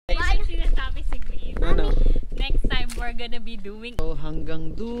we're gonna be doing. So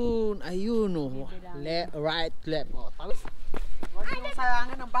hanggang dun, ayun oh. Right, left. Oh, tapos wag niyong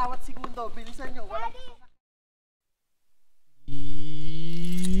sayangin ng bawat segundo. Bilisan niyo. Walang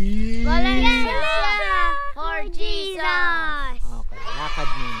Valencia for Jesus. Okay, lakad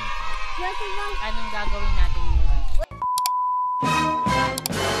muna. Anong gagawin natin ngayon?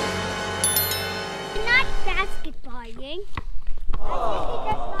 Not basketballing.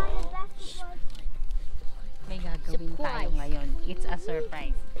 May gagawin tayo ngayon. It's a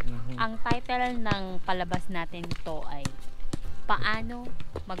surprise. Ang title ng palabas natin ito ay Paano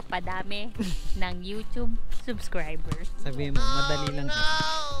Magpadami ng YouTube Subscribers. Sabihin mo, madali lang siya.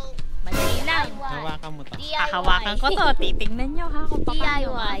 Madali lang. Hawakan mo to. Hahawakan ko to. Titingnan nyo ha kung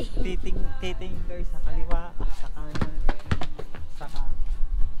paano. Titing guys sa kaliwa, sa kanan, saka.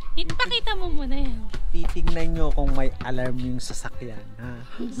 Pakita mo muna yan. Titingnan nyo kung may alarm yung sasakyan. Ha?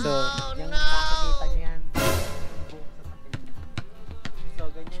 So, yung makikita nyo yan. Buong sasakyan. So,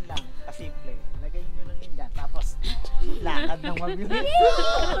 ganyan lang. Kasimple. Lagay nyo lang yun dyan. Tapos, lakad ng mabilis.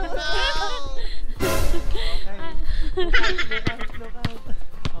 Look out.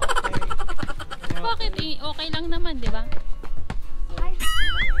 Okay. Bakit? Okay lang naman, di ba?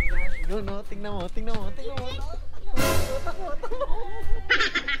 Yun, no? Tingnan mo.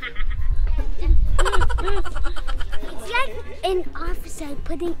 It's like an officer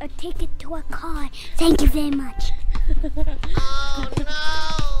putting a ticket to a car. Thank you very much. Oh no!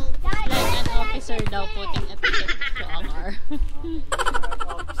 It's like an officer daw putting a ticket to a car.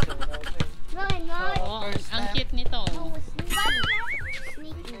 Oo, ang cute nito.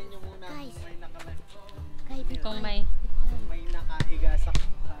 Kung may nakahiga sa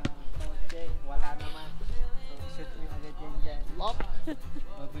kotse, wala naman. So, shoot mo agad yan dyan.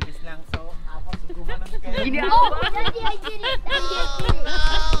 Mabilis lang. So, tapos gumanon kayo. Oh, Daddy, I did it. Daddy, I did it.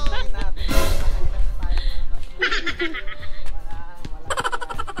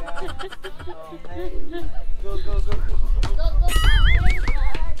 Okay. Go. Go, go.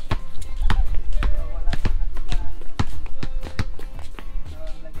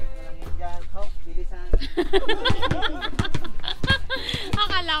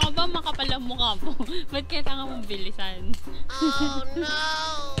 Akala ko ba makapal ang mukha mo? Ba't kailangan mong bilisan? Oh no!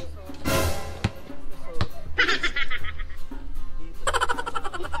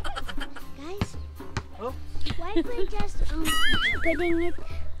 Guys, why are we just putting it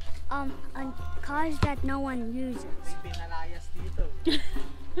on cars that no one uses? Pinalayas dito.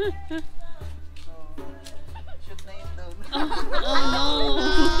 Shoot na yun doon. Oh no!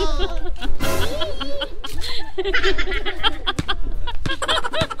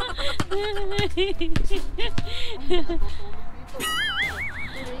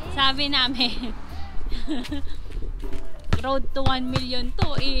 Sabi namin road to 1 million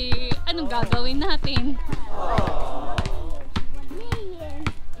to anong gagawin natin? 1 million.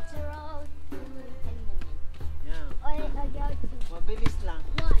 It's a road to 10 million. Yeah. Or a road to Mabilis lang.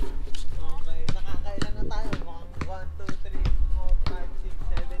 1. Okay, nakakailan na tayo? Mukhang 1, 2, 3, 4, 5, 6,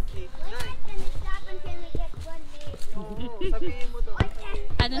 7, 8, 9. We're not gonna stop until we get 1 million. Oo, sabihin mo to.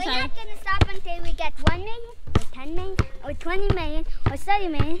 Ano We're sabi? not gonna stop until we get 1 million, or 10 million, or 20 million, or 30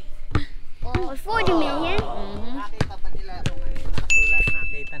 million, or 40 million. Nakita ba nila kung ano yung nakasulat?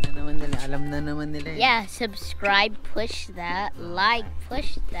 Nakita na naman nila. Alam na naman nila. Yeah, subscribe, push that, like,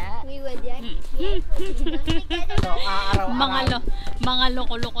 push that. We would, yeah. So, araw-araw. Mga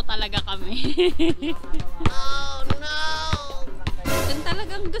loko-loko talaga kami. Oh no! Kung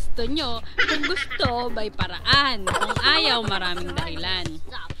talagang gusto nyo, kung gusto, may paraan. Kung ayaw, maraming dahilan.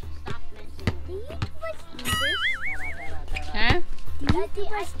 Stop mentioning. Ha?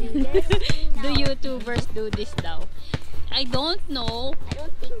 YouTubers do this? Do YouTubers do this daw? I don't know. I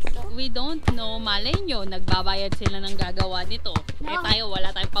don't think so. We don't know. Malay nyo, nagbabayad sila ng gagawa nito. Eh tayo,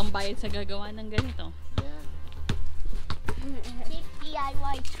 wala tayong pambayad sa gagawa ng ganito. Cheap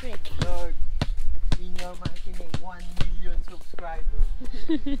DIY trick. Lord, in your makikinig, 1 million subscribers.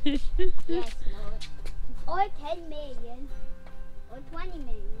 Yes, Lord. Or 10 million, or 20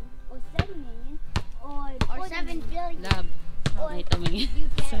 million, or 7 million, or 7 billion. Love. May tumingin. You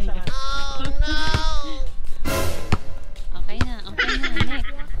can. Oh no! Okay na.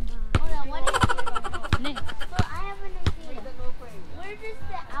 Next. Hold on, what is it? Next. So I have an idea. Where does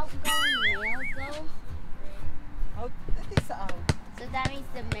the outgoing mail go? Out, that is out. So that means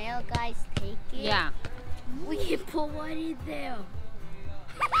the male guys take it? Yeah. We can put one in there.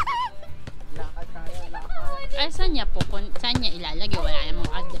 Lakad tayo, lakad. Ay, saan niya ilalagay? Wala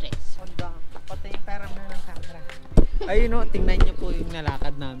namang address. Pati yung pera mo ng camera. Ayun o, tingnan niyo po yung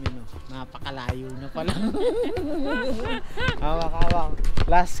nalakad namin o. Napakalayo na pala. Hawak.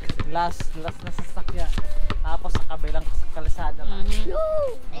 Last na sasakyan. Tapos sa kabilang kalsada pa. And then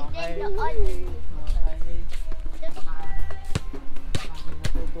the other. Okay. Baka may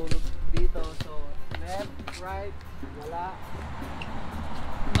natutulog dito. So, left, right, wala.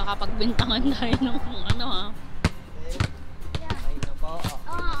 Baka pagbintangan tayo ng ano ha. Left. Okay na po.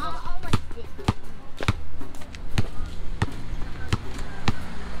 What's this?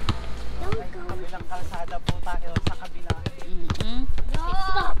 Okay, sa kabilang kalsada po tayo. Sa kabila.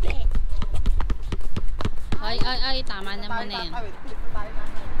 Stop it. Ay, tama naman na yan.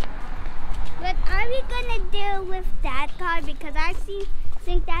 But are we gonna deal with that car? Because I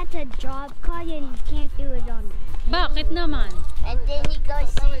think that's a job car and you can't do it on that. Bakit naman? And then you go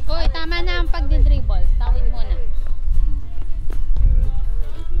see. Hoy, tama na ang pagdi-dribble. Tawid muna.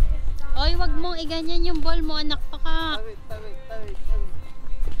 Hoy, wag mong iganyan yung ball mo, anak pa ka. Tawid.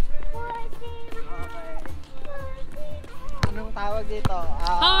 Okay. Anong tawag dito?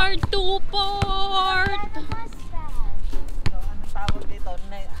 Hard to port! So, anong tawag dito?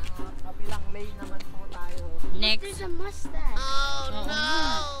 Kabilang lane naman po tayo. Next. There's a mustache. Oo nga.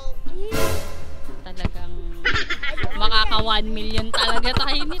 Talagang makaka 1 million talaga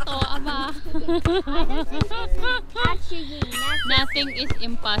tayo nito, aba. Actually, Nothing is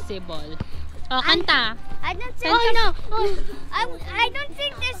impossible. O, kanta. I don't think. Kanta. No. I don't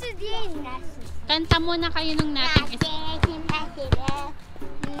think this is being necessary. Kanta muna kayo nung nothing is...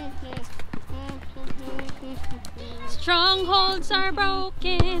 Strongholds are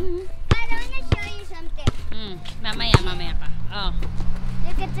broken. God, I want to show you something. Mamaya pa. Oh,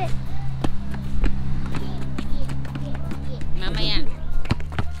 Look at this. mamaya.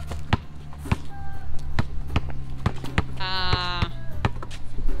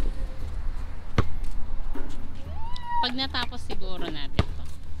 Pag natapos siguro natin to.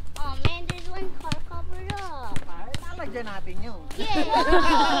 Oh man, there's one car covered up. Lalagyan natin yun. Yeah.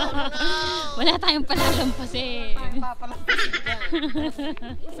 Wala tayong palalampasin. Papalampasin dyan.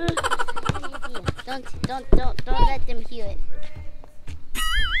 Don't let them hear it.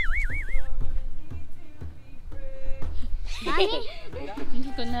 Mommy? Hindi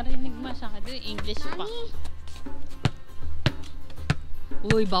ko narinig masyado. English pa. Mommy?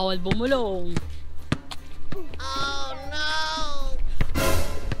 Uy, bawal bumulong. Hindi ko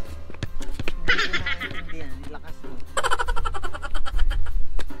naiintindihan. Lakas mo.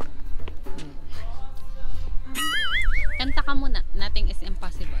 Kanta ka muna. Nothing is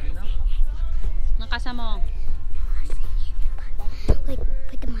impossible, no? Nakasama mo. Wait,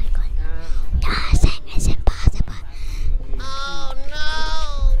 put the mic on. Nothing is impossible.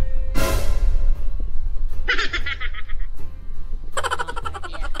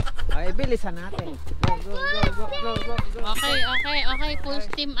 Okay, bilisan natin. Go. Okay. Full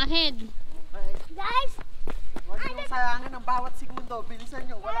steam ahead. Guys, Huwag niyong sayangin ang bawat segundo. Bilisan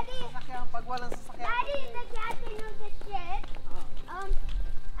nyo. Walang sasakyan. Pag walang sasakyan. Daddy, the captain of the ship.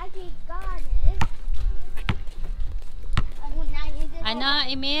 Actually, God is. Ano,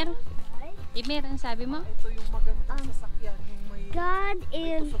 Emir? Emir, ang sabi mo? Ito yung magandang sasakyan. Yung may God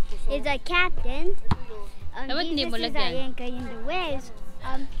is a captain. Dapat hindi mo Jesus is lagyan. our anchor in the waves.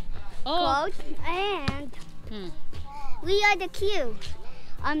 Oh. Quote, and Hmm. we are the Q.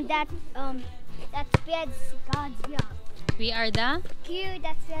 That spreads God's love. We are the? Q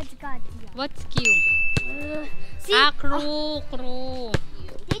that spreads God's love. What's Q? See? Crew.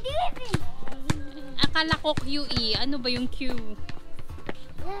 Did you even? Akala ko QE. Ano ba yung Q?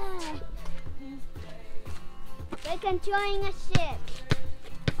 Yeah. We're controlling a ship.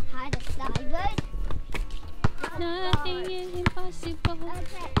 How to starboard? Nothing is impossible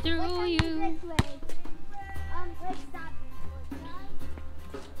Okay. through Let's you. this way. Let's stop.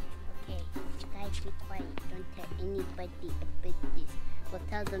 Okay, guys, be quiet. Don't tell anybody about this. We'll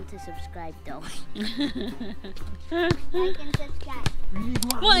tell them to subscribe though. Like and subscribe.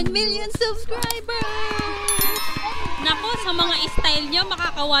 1 million subscribers! Nako, sa mga style nyo,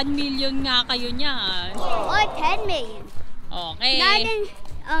 makaka 1 million nga kayo niyan. Or 10 million. Okay. Not in,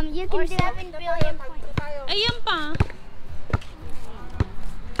 you can do 7 billion points. Ayan pa.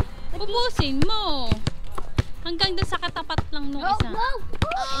 Pupusin mo. Hanggang doon sa katapat lang nung isa. And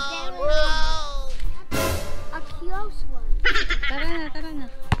then a close one. Tara na.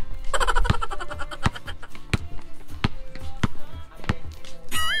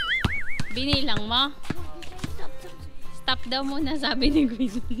 Binilang mo? Stop daw muna, sabi ni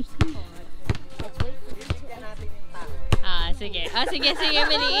Guizon. Sige. Sige,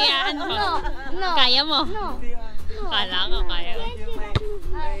 Bili. Ano ko? No. Kaya mo? No. Kala ko kaya.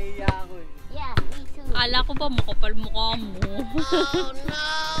 May ako eh. Yeah, me too. Kala ko ba makapal mukha mo?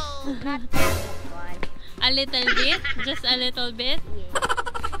 Not that one. A little bit? Just a little bit?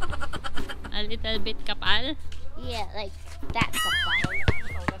 Yeah. A A little bit kapal. Yeah, like that kapal.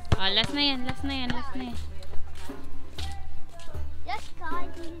 Oh, last na yan, last na yan, last na yan. Just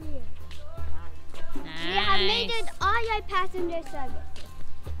guys, we have made it Nice. all our passenger services.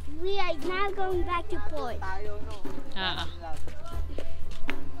 We are now going back to port. Tayo, no? Oo.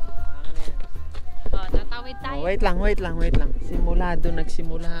 Ano na yan? Oh, tatawid tayo. Oh, wait lang. Simula doon,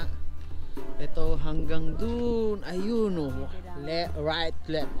 nagsimula. Ito hanggang doon. Ayun, oh. Right,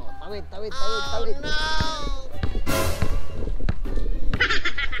 left. Oh, tawid.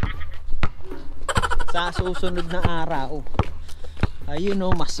 Sa susunod na araw. Ayun,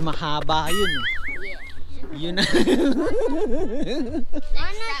 oh. Mas mahaba yun, oh. Yun na.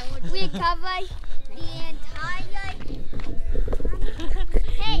 We cover the entire.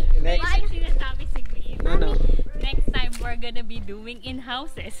 Hey, Next. Ay, sinasabi si Queen. Ano? Next time, we're gonna be doing in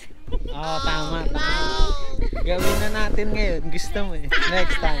houses. Oo, tama. Gawin na natin ngayon. Gusto mo eh.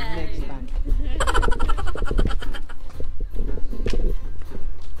 Next time.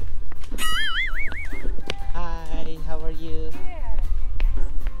 Hi, how are you?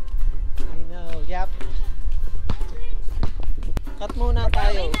 I know, yep. Cut muna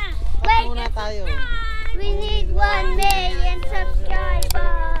tayo. Cut muna tayo. we need 1 million subscribers.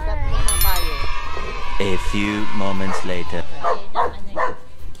 Cut muna tayo. A few moments later.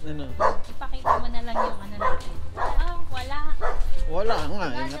 Ano? Ipakita mo na lang yung ano natin. Wala. Wala nga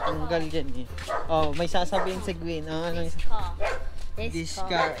eh. Natanggal dyan eh. Oh, may sasabihin si Gwen. Ano yung... This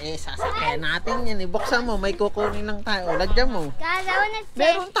car, sasakyan natin yan eh. Buksan mo, may kukunin lang tayo. Lagyan mo. Guys, I wanna say,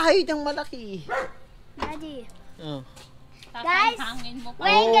 Meron tayo dyang malaki. Daddy, Oh. Guys, Hangin mo pa.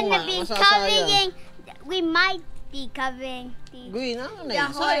 we're Oo gonna nga, be masasayang. covering. We might be covering the. Gwen, ano na The yan?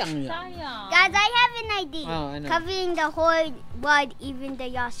 whole- Sayang yan. Sayang. Guys, I have an idea. Oh, ano? Covering the whole world, even the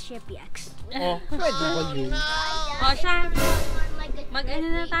yacht shipwrecks. Oh, pwede ba yun? O siya, mag-ano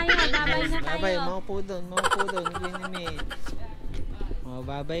na tayo, babay na tayo. Babay, maupo doon, Gwen and me. Oh,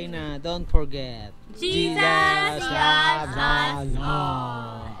 babay na. Don't forget. Jesus loves us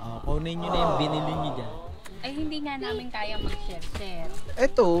Oh, kunin nyo na yung binili nyo dyan. Ay, hindi nga namin kaya mag-share.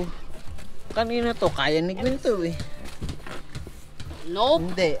 Ito, kanina to, kaya ni Gwen to eh.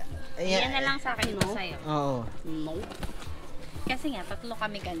 Nope. Hindi. Yan na lang sa akin no? Sa'yo. Oo. Nope. Kasi nga, tatlo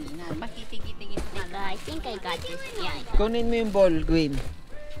kami kanina. Makitigi-tigi sa I think I got this. Yeah. Kunin mo yung ball, Gwen.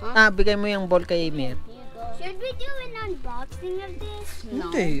 Bigay mo yung ball kay Emir. Should we do an unboxing of this?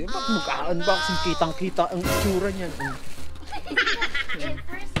 Hindi, ba't magka-unboxing? Kitang-kita ang itsura niyan. Oh.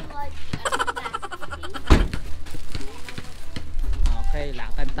 First of all, Okay,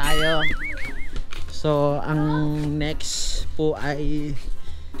 lakad tayo. So, ang next po ay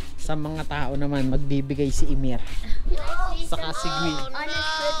sa mga tao naman, magbibigay si Emir. Saka si Gwen. On a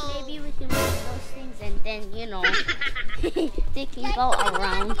trip, maybe we can make those things and then, you know, they can go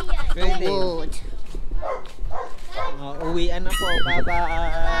around the Pwede. world. Uwian na po. Bye-bye.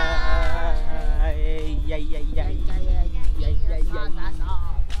 Yay, yay, yay. Yay, yay, yay. Bye-bye.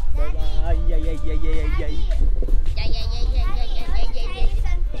 Yay, yay, yay, yay, yay. Yeah.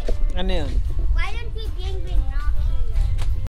 Ano yun?